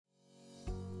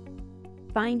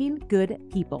Finding good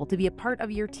people to be a part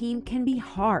of your team can be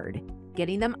hard.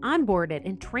 Getting them onboarded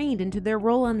and trained into their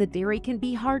role on the dairy can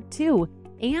be hard too.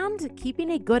 And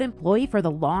keeping a good employee for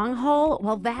the long haul,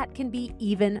 well, that can be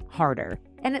even harder.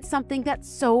 And it's something that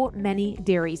so many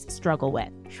dairies struggle with.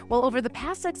 Well, over the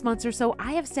past 6 months or so,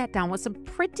 I have sat down with some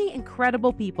pretty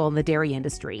incredible people in the dairy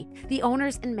industry, the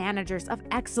owners and managers of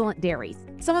excellent dairies,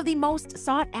 some of the most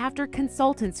sought after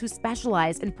consultants who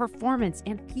specialize in performance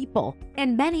and people.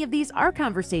 And many of these are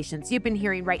conversations you've been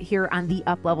hearing right here on the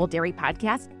UPlevel Dairy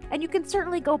Podcast. And you can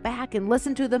certainly go back and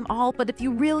listen to them all, but if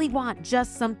you really want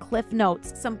just some cliff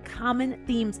notes, some common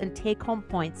themes and take-home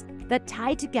points that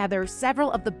tie together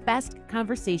several of the best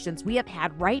conversations we have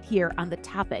had right here on the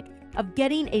topic of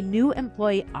getting a new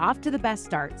employee off to the best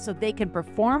start so they can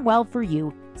perform well for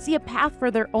you, see a path for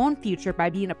their own future by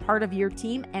being a part of your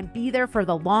team, and be there for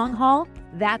the long haul,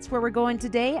 that's where we're going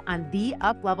today on the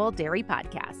UPlevel Dairy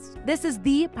Podcast. This is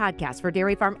the podcast for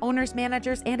dairy farm owners,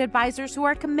 managers, and advisors who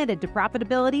are committed to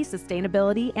profitability,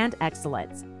 sustainability, and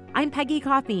excellence. I'm Peggy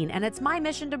Coffeen, and it's my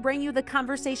mission to bring you the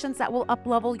conversations that will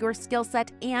uplevel your skill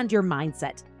set and your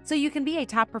mindset so you can be a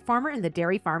top performer in the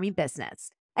dairy farming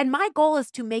business. And my goal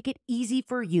is to make it easy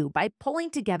for you by pulling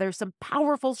together some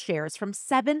powerful shares from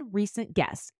 7 recent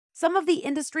guests, some of the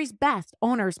industry's best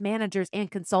owners, managers,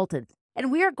 and consultants. And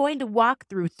we are going to walk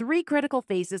through 3 critical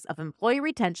phases of employee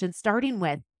retention, starting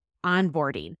with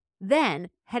onboarding, then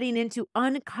heading into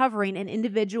uncovering an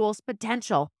individual's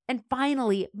potential, and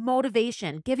finally,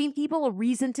 motivation, giving people a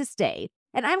reason to stay.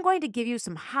 And I'm going to give you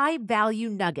some high-value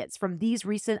nuggets from these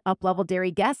recent UPlevel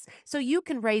Dairy guests so you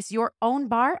can raise your own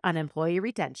bar on employee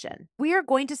retention. We are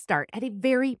going to start at a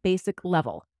very basic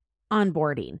level,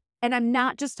 onboarding. And I'm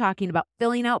not just talking about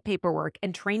filling out paperwork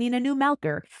and training a new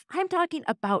milker. I'm talking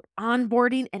about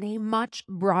onboarding in a much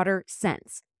broader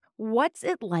sense. What's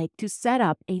it like to set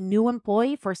up a new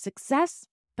employee for success,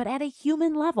 but at a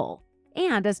human level?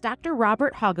 And as Dr.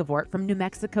 Robert Hogevort from New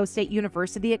Mexico State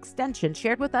University Extension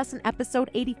shared with us in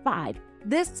episode 85,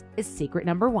 this is secret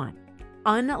number 1,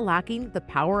 unlocking the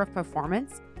power of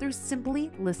performance through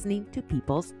simply listening to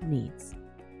people's needs.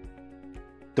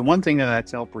 The one thing that I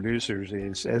tell producers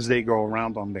is as they go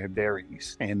around on their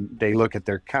dairies and they look at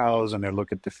their cows and they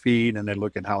look at the feed and they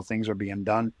look at how things are being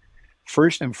done,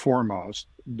 first and foremost,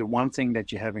 the one thing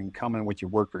that you have in common with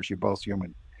your workers, you're both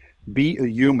human. Be a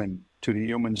human to the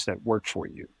humans that work for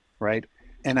you, right?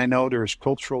 And I know there's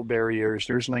cultural barriers,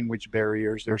 there's language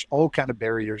barriers, there's all kind of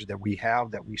barriers that we have,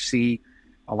 that we see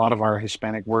a lot of our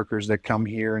Hispanic workers that come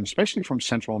here, and especially from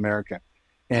Central America,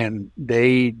 and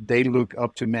they look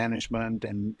up to management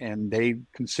and they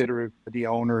consider the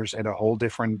owners at a whole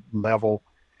different level.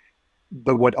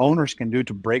 But what owners can do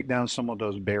to break down some of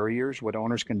those barriers, what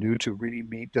owners can do to really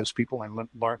meet those people and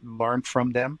learn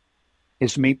from them,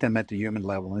 is meet them at the human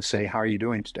level and say, how are you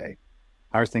doing today?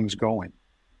 How are things going?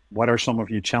 What are some of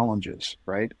your challenges,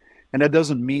 right? And that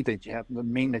doesn't mean that you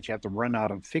have to run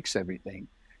out and fix everything,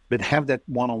 but have that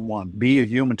one-on-one. Be a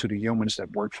human to the humans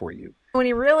that work for you. When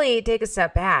you really take a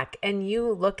step back and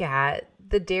you look at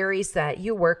the dairies that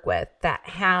you work with that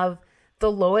have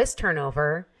the lowest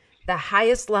turnover, the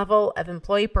highest level of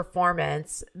employee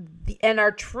performance, and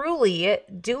are truly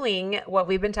doing what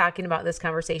we've been talking about in this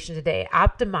conversation today,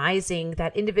 optimizing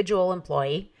that individual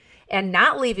employee and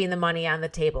not leaving the money on the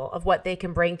table of what they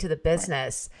can bring to the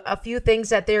business. A few things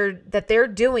that they're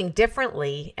doing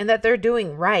differently and that they're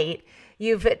doing right.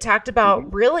 You've talked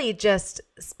about really just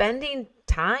spending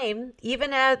time,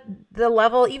 even at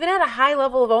a high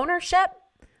level of ownership,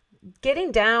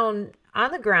 getting down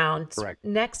on the ground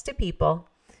next to people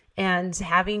and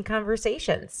having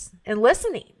conversations and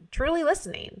listening, truly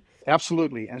listening.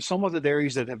 Absolutely. And some of the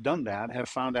dairies that have done that have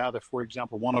found out that, for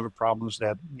example, one of the problems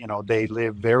that, they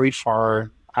live very far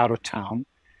out of town,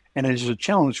 and it is a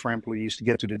challenge for employees to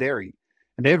get to the dairy.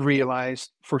 And they've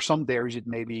realized for some dairies, it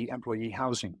may be employee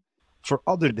housing. For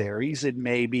other dairies, it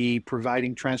may be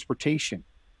providing transportation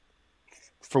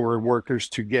for workers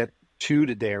to get to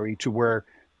the dairy to where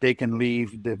they can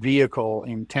leave the vehicle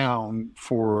in town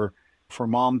for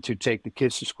mom to take the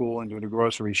kids to school and do the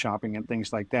grocery shopping and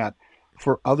things like that.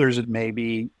 For others, it may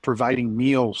be providing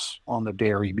meals on the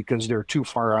dairy because they're too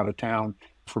far out of town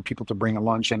for people to bring a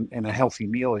lunch, and a healthy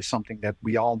meal is something that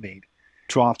we all need.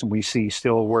 Too often we see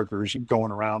still workers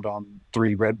going around on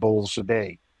 3 Red Bulls a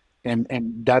day. And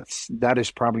that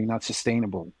is probably not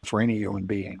sustainable for any human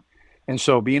being. And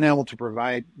so being able to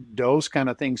provide those kind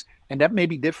of things, and that may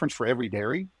be different for every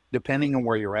dairy, depending on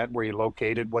where you're at, where you're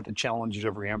located, what the challenges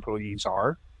of your employees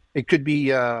are. It could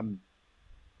be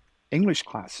English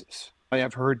classes. I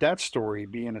have heard that story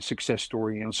being a success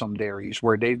story in some dairies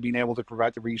where they've been able to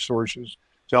provide the resources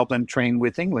to help them train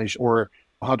with English, or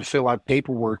how to fill out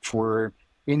paperwork for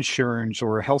insurance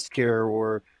or healthcare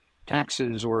or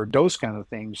taxes or those kind of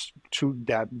things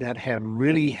that have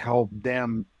really helped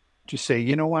them to say,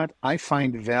 you know what, I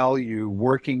find value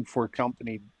working for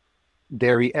company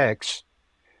Dairy X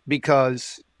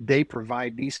because they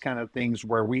provide these kind of things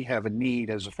where we have a need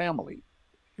as a family.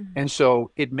 Mm-hmm. And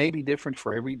so it may be different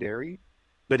for every dairy,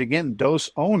 but again, those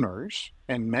owners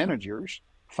and managers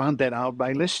found that out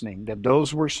by listening, that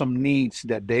those were some needs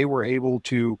that they were able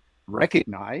to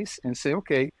recognize and say,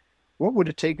 okay, what would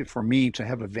it take for me to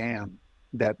have a van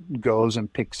that goes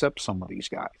and picks up some of these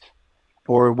guys?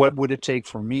 Or what would it take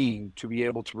for me to be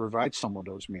able to provide some of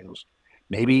those meals?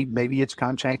 Maybe it's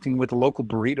contracting with a local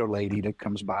burrito lady that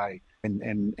comes by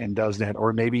and does that.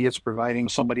 Or maybe it's providing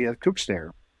somebody that cooks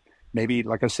there. Maybe,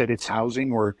 like I said, it's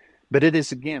housing but it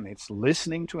is, again, it's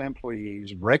listening to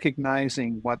employees,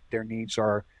 recognizing what their needs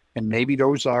are. And maybe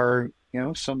those are,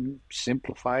 some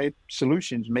simplified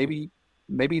solutions. Maybe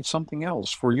it's something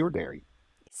else for your dairy.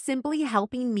 Simply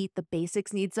helping meet the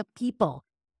basic needs of people,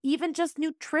 even just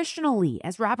nutritionally,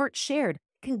 as Robert shared,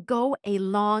 can go a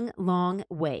long, long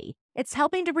way. It's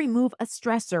helping to remove a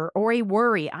stressor or a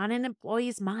worry on an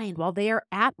employee's mind while they are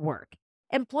at work.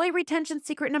 Employee retention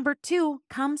secret number 2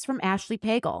 comes from Ashley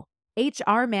Pagel,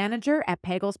 HR manager at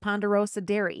Pagel's Ponderosa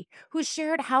Dairy, who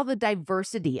shared how the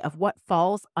diversity of what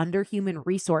falls under human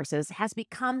resources has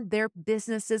become their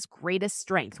business's greatest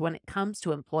strength when it comes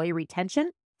to employee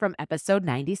retention, from episode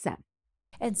 97.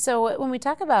 And so when we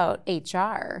talk about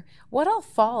HR, what all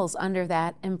falls under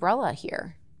that umbrella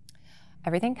here?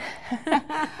 Everything.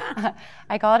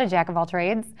 I call it a jack of all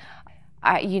trades.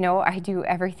 I do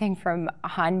everything from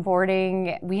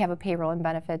onboarding. We have a payroll and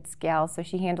benefits gal, so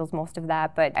she handles most of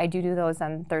that, but I do those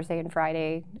on Thursday and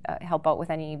Friday, help out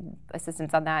with any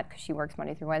assistance on that because she works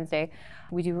Monday through Wednesday.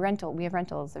 We do rental. We have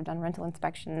rentals. I've done rental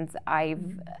inspections.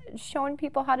 I've shown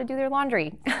people how to do their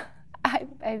laundry.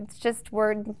 It's just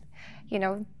part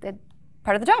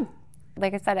of the job.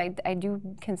 Like I said, I do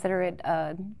consider it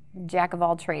a jack of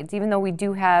all trades, even though we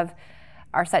do have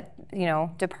our set,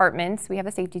 departments. We have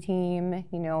a safety team,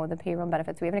 the payroll and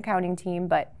benefits. We have an accounting team,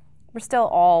 but we're still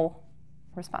all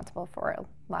responsible for a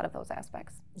lot of those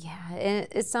aspects. Yeah,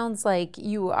 it sounds like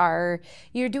you're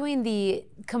doing the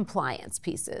compliance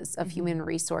pieces of human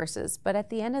resources, but at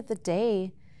the end of the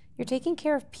day, you're taking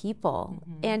care of people,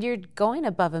 and you're going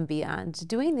above and beyond,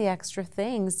 doing the extra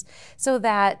things so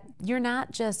that you're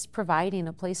not just providing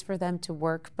a place for them to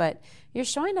work, but you're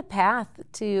showing a path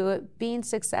to being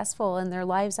successful in their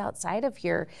lives outside of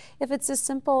here. If it's as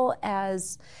simple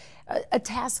as a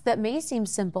task that may seem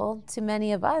simple to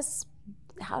many of us,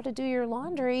 how to do your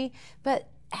laundry, but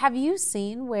have you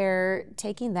seen where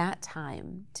taking that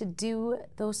time to do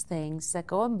those things that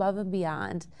go above and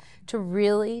beyond to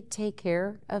really take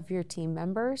care of your team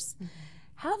members,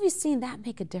 how have you seen that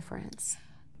make a difference?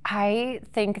 I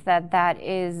think that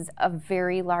is a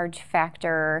very large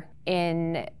factor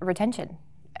in retention.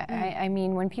 I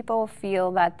mean, when people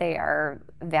feel that they are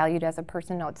valued as a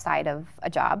person outside of a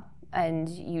job, and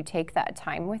you take that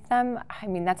time with them, I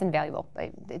mean, that's invaluable.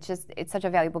 It's such a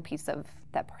valuable piece of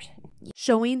that portion.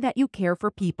 Showing that you care for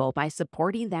people by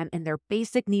supporting them in their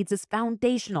basic needs is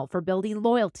foundational for building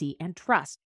loyalty and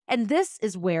trust. And this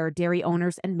is where dairy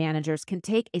owners and managers can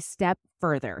take a step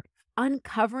further,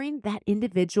 uncovering that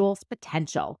individual's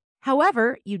potential.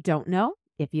 However, you don't know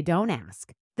if you don't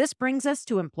ask. This brings us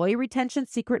to employee retention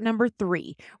secret number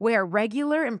 3, where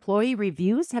regular employee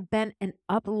reviews have been an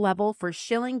up level for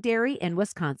Schilling Dairy in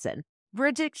Wisconsin.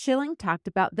 Bridget Schilling talked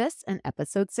about this in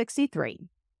episode 63.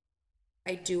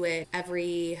 I do it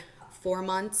every 4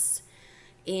 months,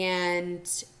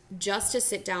 and just to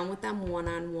sit down with them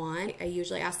one-on-one, I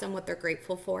usually ask them what they're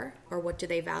grateful for or what do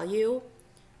they value.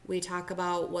 We talk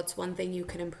about what's one thing you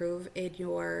can improve in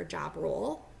your job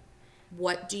role.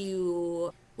 What do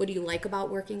you like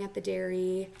about working at the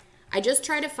dairy? I just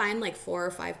try to find like 4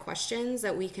 or 5 questions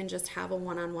that we can just have a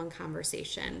one-on-one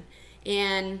conversation.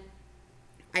 And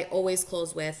I always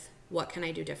close with, what can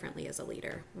I do differently as a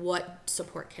leader? What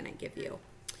support can I give you?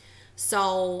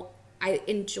 So I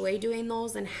enjoy doing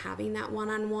those and having that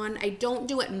one-on-one. I don't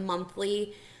do it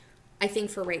monthly. I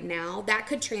think for right now, that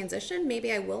could transition.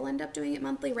 Maybe I will end up doing it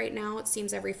monthly. Right now, it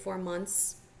seems every 4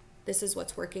 months. This is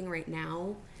what's working right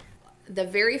now. The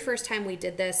very first time we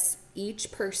did this,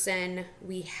 each person,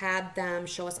 we had them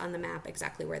show us on the map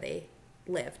exactly where they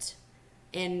lived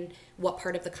and what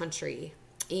part of the country.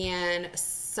 And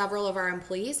several of our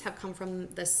employees have come from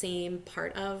the same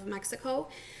part of Mexico.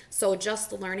 So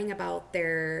just learning about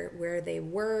where they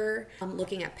were,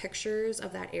 looking at pictures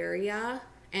of that area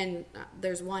And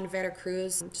there's one,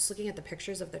 Veracruz, just looking at the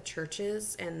pictures of the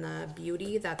churches and the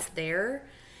beauty that's there.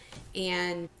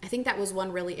 And I think that was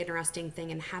one really interesting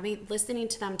thing, and listening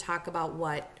to them talk about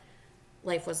what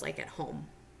life was like at home,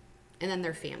 and then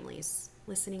their families,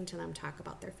 listening to them talk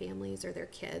about their families or their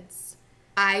kids.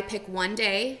 I pick one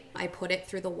day, I put it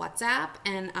through the WhatsApp,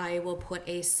 and I will put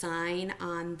a sign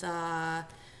on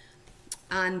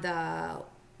the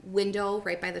window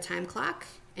right by the time clock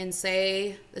and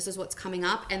say, this is what's coming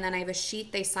up. And then I have a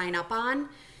sheet they sign up on,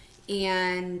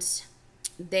 and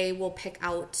they will pick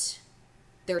out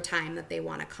their time that they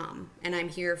want to come. And I'm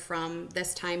here from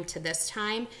this time to this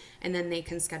time, and then they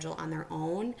can schedule on their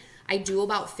own. I do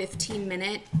about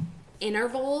 15-minute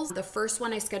intervals. The first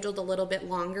one I scheduled a little bit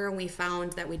longer, and we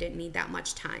found that we didn't need that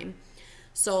much time.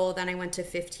 So then I went to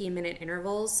 15-minute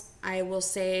intervals. I will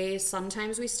say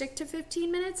sometimes we stick to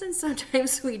 15 minutes and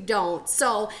sometimes we don't.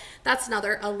 So that's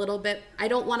a little bit, I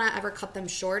don't want to ever cut them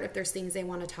short if there's things they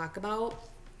want to talk about.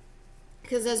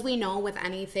 Because as we know with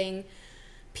anything,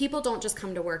 people don't just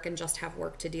come to work and just have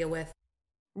work to deal with.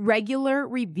 Regular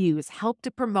reviews help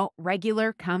to promote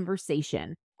regular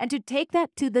conversation. And to take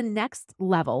that to the next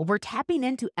level, we're tapping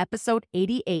into episode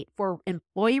 88 for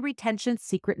employee retention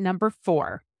secret number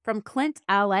 4 from Clint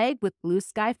Alleg with Blue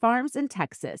Sky Farms in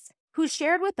Texas, who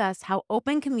shared with us how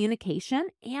open communication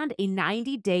and a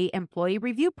 90-day employee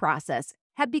review process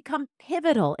have become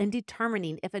pivotal in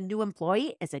determining if a new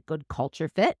employee is a good culture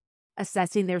fit,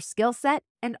 assessing their skill set,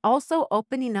 and also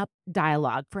opening up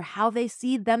dialogue for how they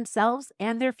see themselves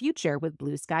and their future with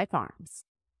Blue Sky Farms.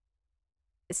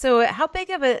 So how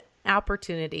big of an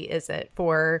opportunity is it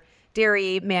for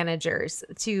dairy managers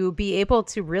to be able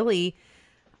to really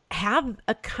have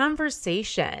a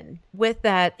conversation with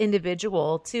that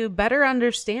individual to better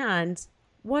understand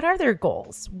what are their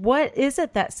goals? What is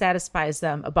it that satisfies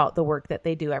them about the work that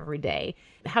they do every day?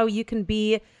 How you can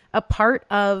be a part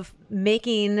of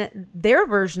making their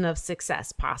version of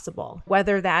success possible,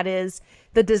 whether that is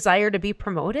the desire to be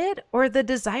promoted or the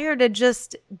desire to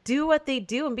just do what they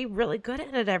do and be really good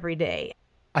at it every day.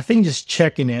 I think just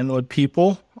checking in with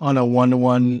people on a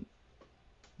one-to-one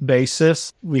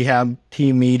basis. We have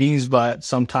team meetings, but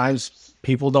sometimes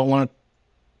people don't want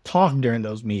to talk during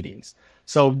those meetings.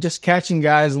 So just catching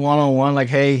guys one-on-one, like,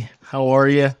 hey, how are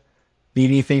you? Need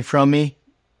anything from me?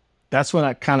 That's when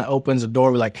that kind of opens the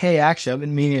door. We're like, hey, actually, I've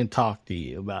been meaning to talk to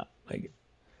you about, like,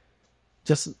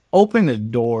 just open the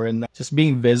door and just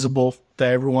being visible to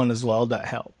everyone as well. That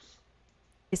helps.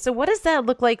 So what does that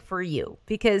look like for you?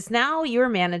 Because now you're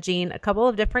managing a couple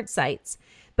of different sites,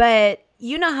 but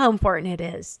you know how important it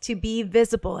is to be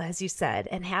visible, as you said,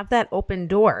 and have that open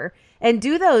door and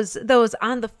do those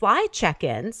on the fly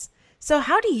check-ins. So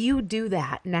how do you do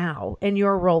that now in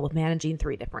your role of managing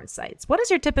 3 different sites? What does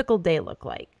your typical day look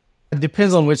like? It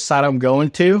depends on which site I'm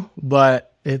going to,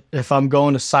 but if I'm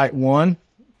going to site 1,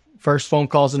 first phone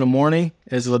calls in the morning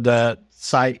is with the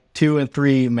site 2 and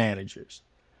 3 managers.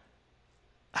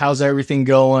 How's everything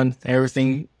going?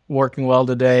 Everything working well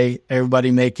today?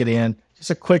 Everybody make it in? Just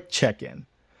a quick check-in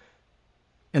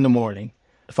in the morning.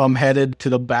 If I'm headed to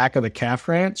the back of the calf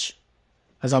ranch,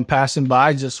 as I'm passing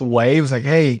by, just waves like,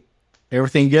 hey,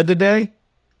 everything good today?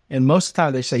 And most of the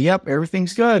time they say, yep,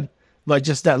 everything's good. But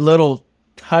just that little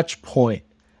touch point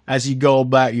as you go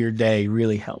about your day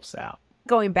really helps out.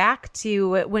 Going back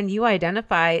to when you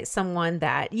identify someone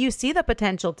that you see the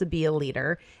potential to be a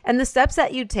leader and the steps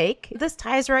that you take, this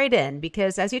ties right in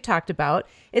because as you talked about,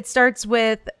 it starts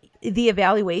with the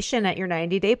evaluation at your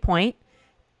 90-day point,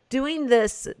 doing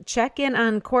this check-in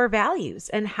on core values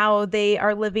and how they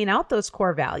are living out those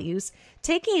core values,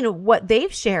 taking what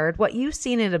they've shared, what you've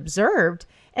seen and observed,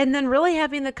 and then really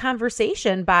having the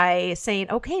conversation by saying,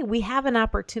 okay, we have an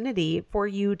opportunity for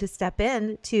you to step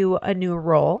in to a new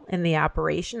role in the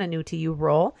operation, a new to you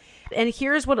role. And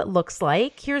here's what it looks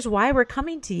like. Here's why we're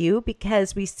coming to you,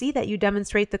 because we see that you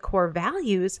demonstrate the core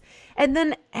values. And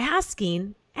then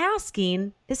asking,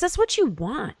 is this what you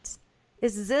want?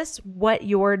 Is this what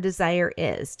your desire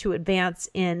is to advance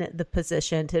in the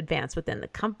position, to advance within the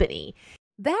company?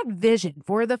 That vision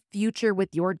for the future with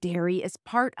your dairy is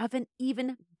part of an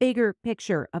even bigger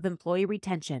picture of employee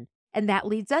retention. And that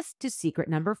leads us to secret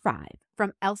number 5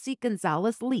 from Elsie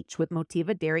Gonzalez-Leach with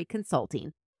Motiva Dairy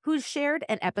Consulting, who shared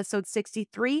in episode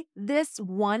 63 this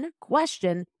one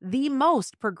question the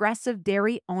most progressive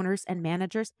dairy owners and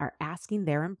managers are asking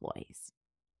their employees.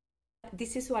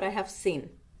 This is what I have seen,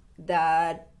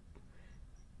 that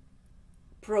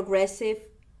progressive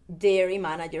dairy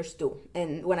managers do.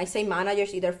 And when I say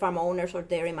managers, either farm owners or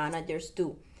dairy managers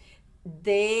do.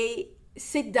 They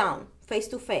sit down face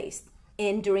to face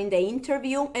And during the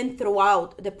interview and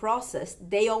throughout the process,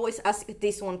 they always ask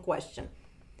this one question.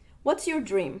 What's your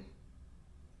dream?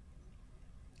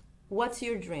 What's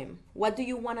your dream? What do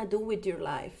you want to do with your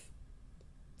life?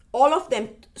 All of them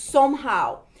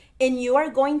somehow. And you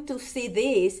are going to see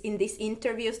this in these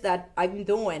interviews that I'm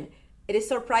doing. It is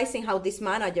surprising how these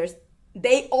managers,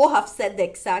 they all have said the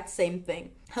exact same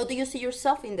thing. How do you see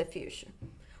yourself in the future?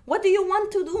 What do you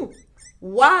want to do?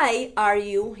 Why are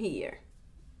you here?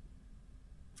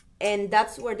 And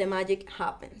that's where the magic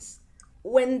happens.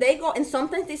 When they go, and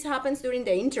sometimes this happens during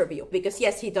the interview, because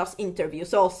yes, he does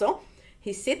interviews also.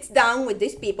 He sits down with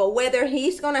these people, whether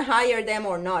he's going to hire them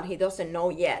or not, he doesn't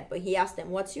know yet. But he asks them,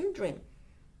 what's your dream?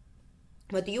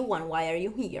 What do you want? Why are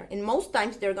you here? And most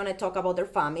times they're going to talk about their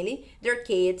family, their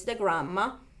kids, the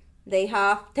grandma. They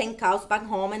have 10 cows back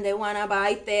home and they want to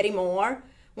buy 30 more,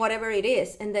 whatever it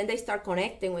is. And then they start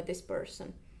connecting with this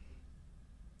person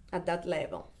at that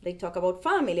level. They talk about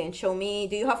family and show me,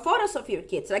 do you have photos of your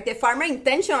kids? Like the farmer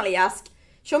intentionally asks,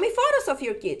 show me photos of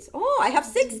your kids. Oh, I have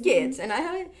 6 kids. And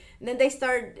then they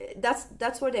start,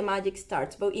 that's where the magic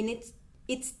starts. But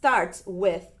it starts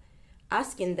with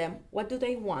asking them, what do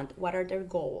they want? What are their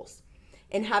goals?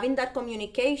 And having that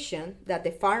communication that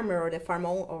the farmer or the farm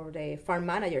owner or the farm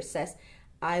manager says,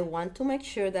 I want to make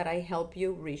sure that I help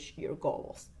you reach your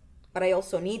goals. But I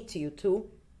also need you to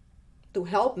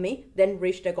help me then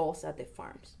reach the goals at the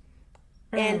farms.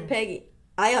 And Peggy,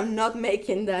 I am not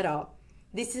making that up.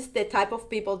 This is the type of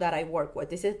people that I work with.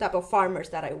 This is the type of farmers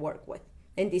that I work with.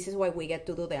 And this is why we get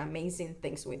to do the amazing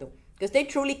things we do. Because they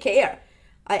truly care.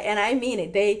 And I mean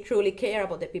it, they truly care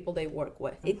about the people they work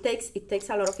with. It takes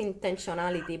a lot of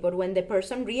intentionality, but when the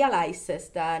person realizes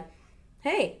that,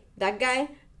 hey, that guy,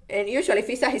 and usually if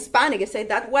he's a Hispanic, they say,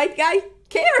 that white guy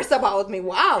cares about me,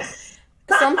 wow.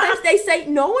 Sometimes they say,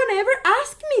 no one ever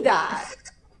asked me that.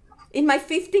 In my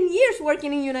 15 years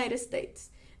working in the United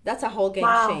States. That's a whole game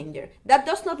changer. That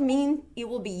does not mean it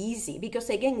will be easy, because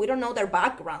again, we don't know their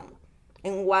background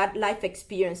and what life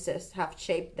experiences have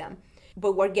shaped them.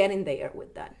 But we're getting there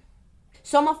with that.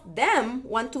 Some of them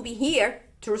want to be here.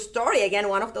 True story, again,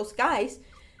 one of those guys.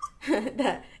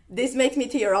 This makes me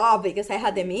tear up because I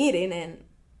had the meeting and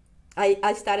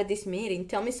I started this meeting.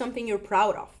 Tell me something you're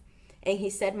proud of. And he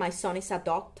said, my son is a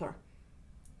doctor.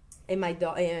 And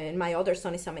my other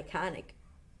son is a mechanic.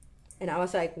 And I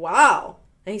was like, wow.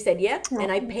 And he said, yeah.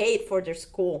 And I paid for their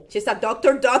school. She's a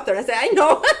doctor. I said, I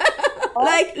know.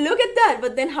 Like, look at that.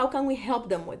 But then how can we help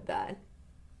them with that?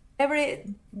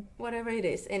 Whatever it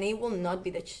is, and it will not be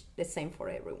the same for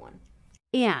everyone.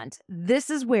 And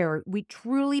this is where we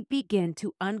truly begin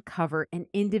to uncover an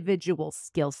individual's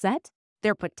skill set,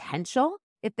 their potential,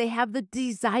 if they have the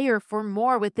desire for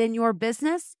more within your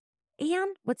business,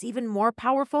 and what's even more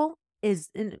powerful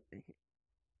in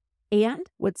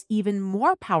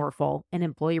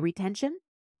employee retention,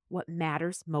 what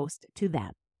matters most to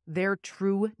them, their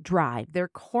true drive, their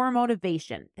core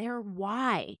motivation, their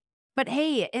why. But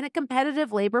hey, in a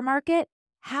competitive labor market,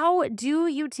 how do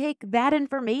you take that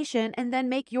information and then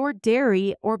make your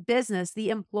dairy or business the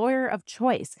employer of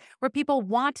choice, where people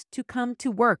want to come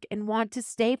to work and want to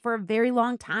stay for a very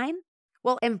long time?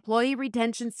 Well, employee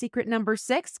retention secret number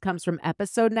 6 comes from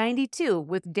episode 92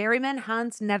 with dairyman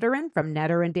Hans Netterin from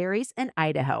Netterin Dairies in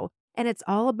Idaho. And it's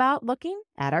all about looking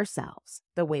at ourselves,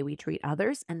 the way we treat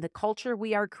others, and the culture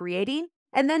we are creating,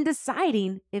 and then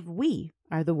deciding if we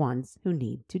are the ones who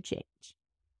need to change.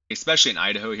 Especially in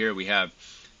Idaho here, we have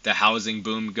the housing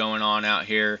boom going on out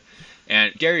here,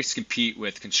 and dairies compete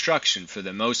with construction for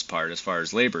the most part as far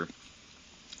as labor.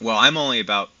 Well, I'm only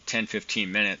about 10-15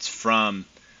 minutes from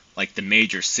like the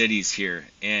major cities here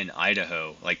in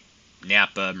Idaho, like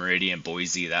Napa, Meridian,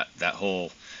 Boise, that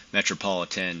whole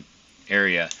metropolitan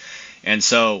area. And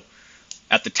so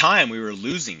at the time we were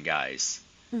losing guys.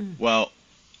 Well,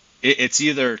 it's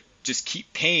either just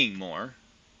keep paying more,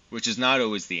 which is not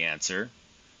always the answer,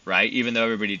 right? Even though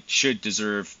everybody should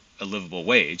deserve a livable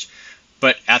wage.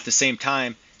 But at the same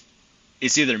time,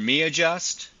 it's either me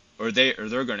adjust or they're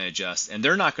going to adjust. And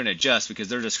they're not going to adjust because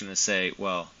they're just going to say,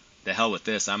 well, the hell with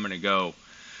this. I'm going to go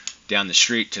down the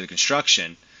street to the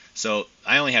construction. So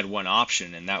I only had one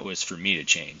option, and that was for me to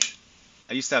change.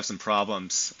 I used to have some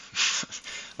problems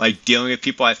like dealing with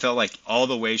people. I felt like all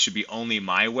the ways should be only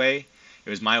my way. It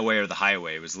was my way or the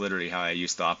highway. It was literally how I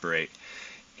used to operate.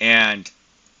 And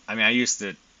I mean, I used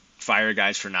to fire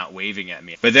guys for not waving at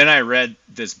me. But then I read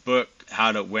this book,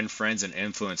 How to Win Friends and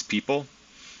Influence People.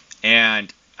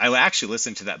 And I actually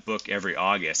listen to that book every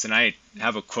August. And I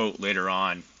have a quote later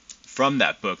on from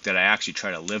that book that I actually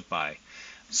try to live by.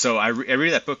 So I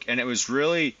read that book, and it was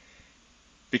really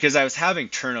because I was having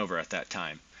turnover at that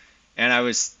time. And I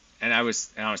was and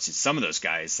honestly, some of those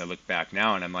guys, I look back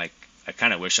now and I'm like, I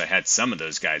kind of wish I had some of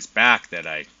those guys back that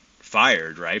I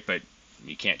fired, right? But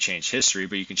you can't change history,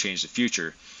 but you can change the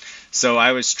future. So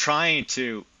I was trying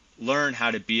to learn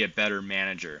how to be a better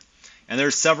manager. And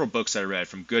there's several books I read,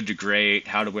 from Good to Great,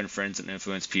 How to Win Friends and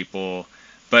Influence People.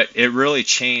 But it really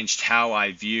changed how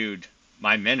I viewed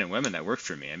my men and women that worked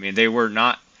for me. I mean, they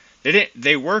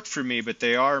worked for me, but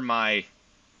they are my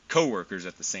coworkers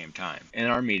at the same time. In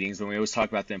our meetings, when we always talk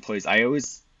about the employees, I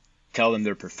always tell them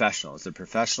they're professionals. They're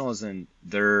professionals in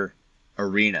their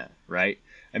arena, right?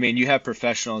 I mean, you have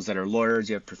professionals that are lawyers,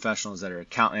 you have professionals that are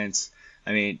accountants.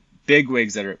 I mean,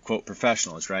 bigwigs that are, quote,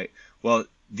 professionals, right? Well,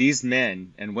 these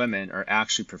men and women are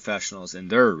actually professionals in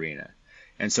their arena.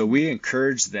 And so we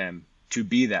encourage them to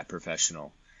be that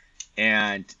professional.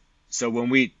 And so when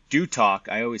we do talk,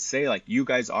 I always say, like, you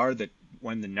guys are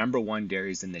one of the number one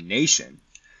dairies in the nation.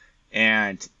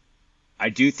 And I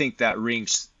do think that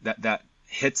that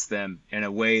hits them in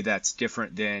a way that's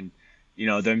different than,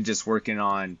 them just working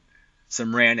on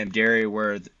some random dairy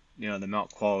where, the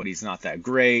milk quality is not that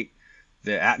great,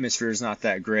 the atmosphere is not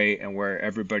that great, and where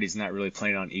everybody's not really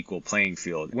playing on equal playing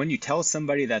field. When you tell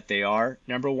somebody that they are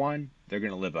number one, they're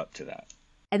going to live up to that.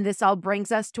 And this all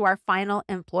brings us to our final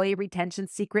employee retention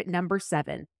secret, number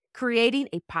 7. Creating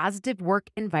a positive work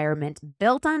environment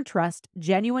built on trust,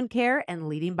 genuine care, and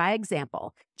leading by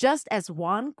example. Just as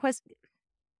Juan Quesada,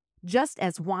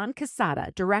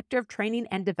 Director of Training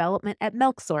and Development at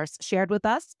MilkSource, shared with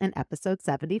us in episode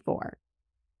 74.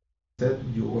 Set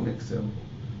your own example.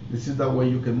 This is the way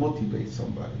you can motivate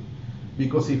somebody.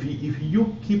 Because if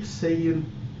you keep saying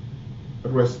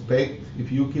respect,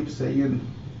 if you keep saying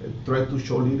try to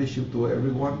show leadership to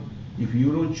everyone, if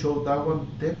you don't show that one,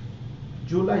 then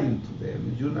you're lying to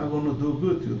them. You're not going to do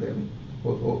good to them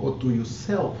or to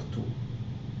yourself too.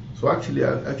 So actually,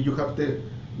 you have to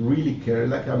really care.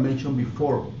 Like I mentioned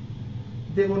before,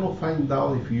 they're going to find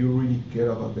out if you really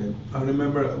care about them. I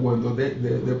remember when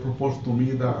they proposed to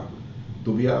me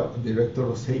to be a director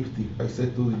of safety. I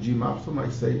said to Jim Armstrong, I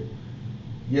said,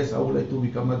 yes, I would like to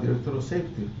become a director of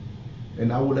safety.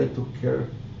 And I would like to care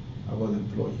about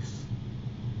employees.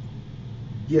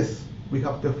 Yes, we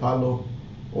have to follow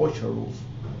OSHA rules.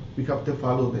 We have to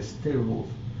follow the state rules.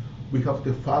 We have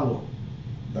to follow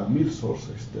the milk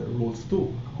sources, the rules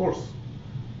too, of course.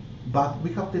 But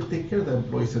we have to take care of the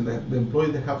employees, and the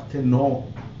employees, they have to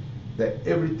know that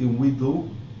everything we do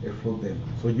is for them.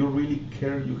 So you really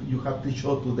care, you have to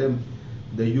show to them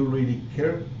that you really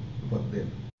care about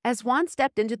them. As Juan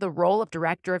stepped into the role of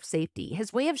Director of Safety,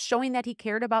 his way of showing that he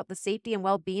cared about the safety and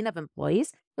well-being of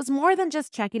employees was more than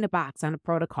just checking a box on a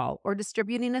protocol or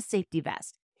distributing a safety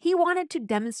vest. He wanted to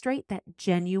demonstrate that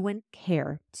genuine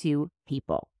care to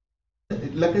people.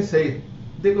 Like I say,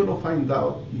 they're going to find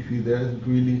out if you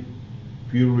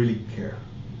really care.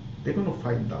 They're going to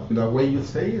find out. The way you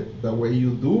say it, the way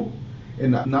you do,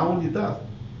 and not only that,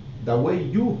 the way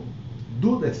you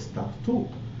do the stuff too.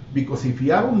 Because if you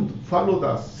don't follow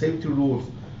the safety rules,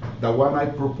 the one I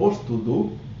propose to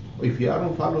do, if you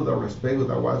don't follow the respect that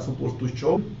I was supposed to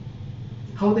show,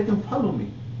 how they can follow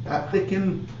me? They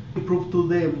can prove to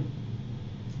them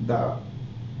that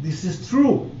this is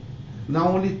true. Not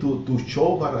only to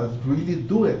show, but really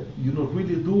do it.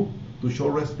 Really do, to show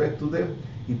respect to them,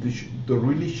 and to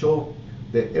really show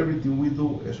that everything we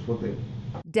do is for them.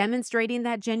 Demonstrating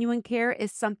that genuine care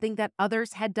is something that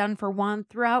others had done for Juan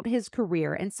throughout his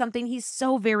career, and something he's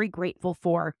so very grateful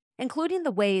for, including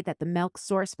the way that the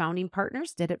MilkSource founding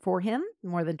partners did it for him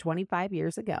more than 25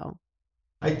 years ago.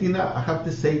 I think I have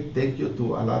to say thank you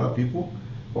to a lot of people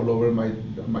all over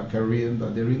my career in the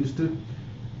dairy industry.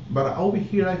 But over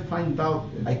here I find out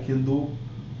I can do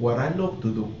what I love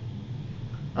to do.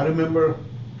 I remember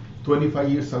 25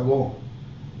 years ago,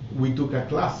 we took a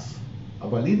class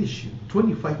about leadership.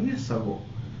 25 years ago.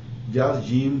 Just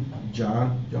Jim,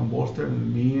 John Boster,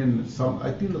 and me, and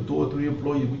I think 2 or 3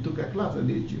 employees, we took a class in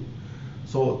leadership.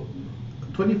 So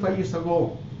 25 years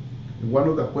ago, one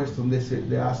of the questions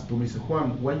they asked to me, said,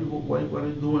 Juan, what are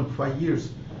you doing in 5 years?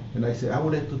 And I said, I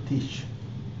would like to teach.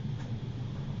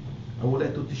 I would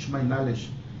like to teach my knowledge.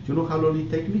 You know how long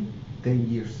it take me? 10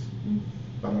 years.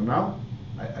 But now,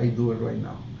 I do it right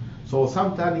now. So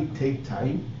sometimes it takes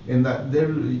time, and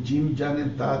Jim, John,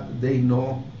 and Todd, they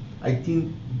know. I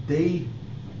think they,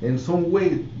 in some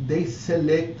way, they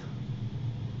select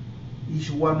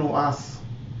each one of us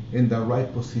in the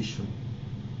right position.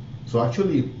 So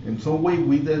actually, in some way,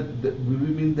 we've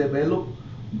been developed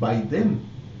by them,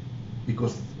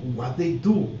 because what they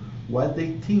do, what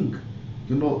they think,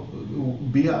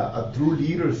 be a true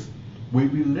leaders, we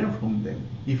will learn from them.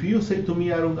 If you say to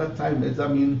me, I don't got time, I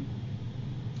mean,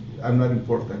 I'm not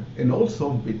important. And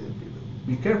also,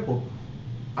 be careful.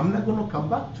 I'm not going to come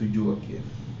back to you again.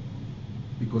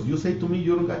 Because you say to me,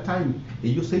 you don't got time.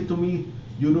 And you say to me,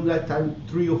 you don't got time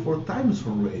 3 or 4 times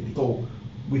already. So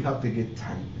we have to get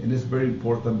time. And it's very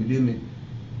important, believe me.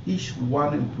 Each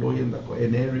one employee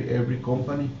in every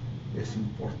company is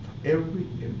important. Every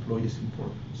employee is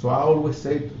important. So I always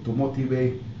say to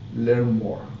motivate, learn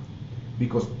more.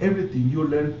 Because everything you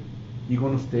learn, is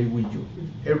going to stay with you.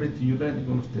 Everything you learn is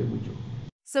going to stay with you.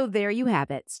 So there you have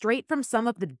it, straight from some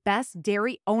of the best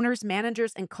dairy owners,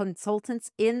 managers, and consultants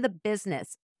in the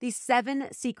business. These 7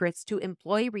 secrets to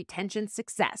employee retention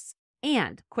success.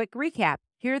 And quick recap,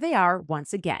 here they are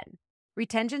once again.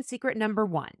 Retention secret number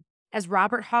 1. As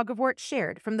Robert Hogevort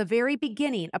shared from the very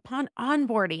beginning, upon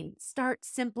onboarding, start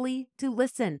simply to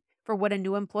listen for what a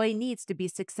new employee needs to be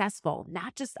successful,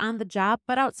 not just on the job,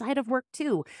 but outside of work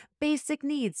too. Basic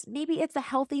needs, maybe it's a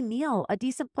healthy meal, a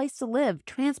decent place to live,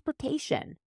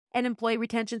 transportation. And employee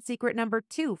retention secret number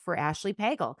 2 for Ashley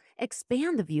Pagel,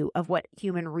 expand the view of what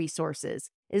human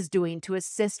resources is doing to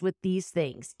assist with these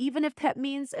things, even if that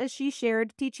means, as she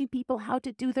shared, teaching people how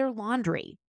to do their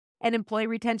laundry. And employee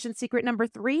retention secret number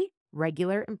 3,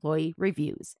 regular employee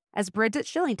reviews, as Bridget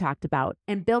Schilling talked about.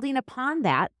 And building upon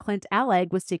that, Clint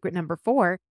Alleg with secret number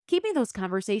 4, keeping those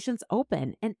conversations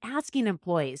open and asking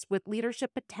employees with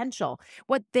leadership potential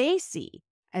what they see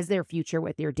as their future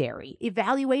with your dairy,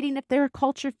 evaluating if they're a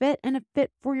culture fit and a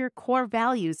fit for your core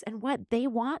values and what they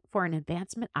want for an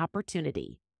advancement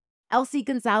opportunity. Elsie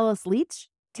Gonzalez-Leach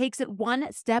takes it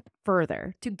one step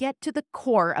further to get to the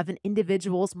core of an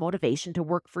individual's motivation to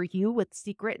work for you with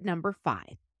secret number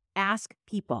 5. Ask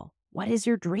people, what is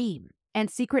your dream? And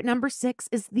secret number 6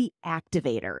 is the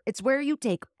activator. It's where you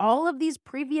take all of these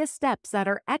previous steps that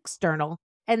are external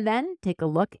and then take a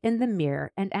look in the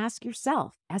mirror and ask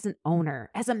yourself, as an owner,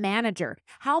 as a manager,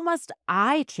 how must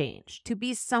I change to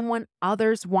be someone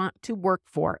others want to work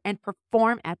for and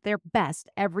perform at their best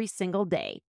every single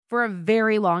day for a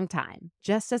very long time,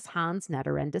 just as Hans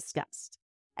Netteren discussed.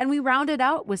 And we round it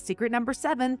out with secret number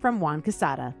 7 from Juan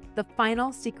Quesada. The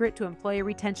final secret to employee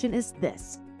retention is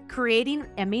this: creating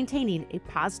and maintaining a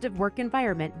positive work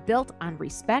environment built on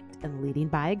respect and leading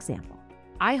by example.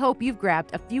 I hope you've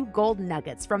grabbed a few gold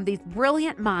nuggets from these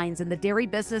brilliant minds in the dairy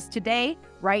business today,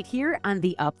 right here on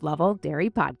the UPlevel Dairy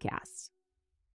Podcast.